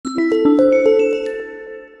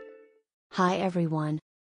Hi everyone.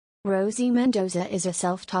 Rosie Mendoza is a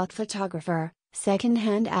self-taught photographer,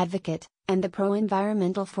 second-hand advocate, and the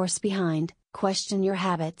pro-environmental force behind Question Your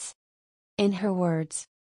Habits. In her words,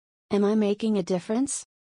 am I making a difference?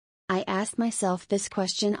 I ask myself this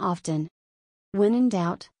question often. When in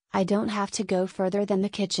doubt, I don't have to go further than the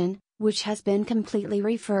kitchen, which has been completely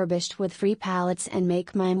refurbished with free pallets, and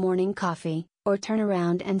make my morning coffee, or turn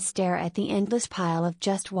around and stare at the endless pile of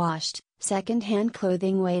just washed, second-hand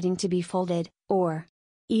clothing waiting to be folded, or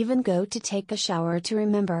even go to take a shower to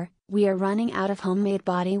remember, we are running out of homemade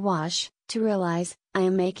body wash, to realize, I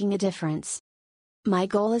am making a difference. My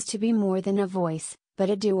goal is to be more than a voice,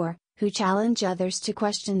 but a doer, who challenge others to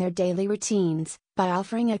question their daily routines, by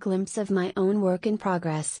offering a glimpse of my own work in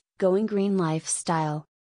progress, Going Green lifestyle.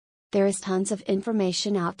 There is tons of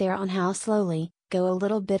information out there on how slowly, go a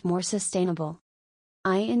little bit more sustainable.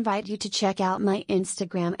 I invite you to check out my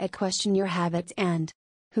Instagram at Question Your Habits, and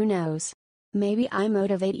who knows? Maybe I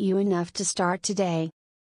motivate you enough to start today.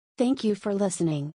 Thank you for listening.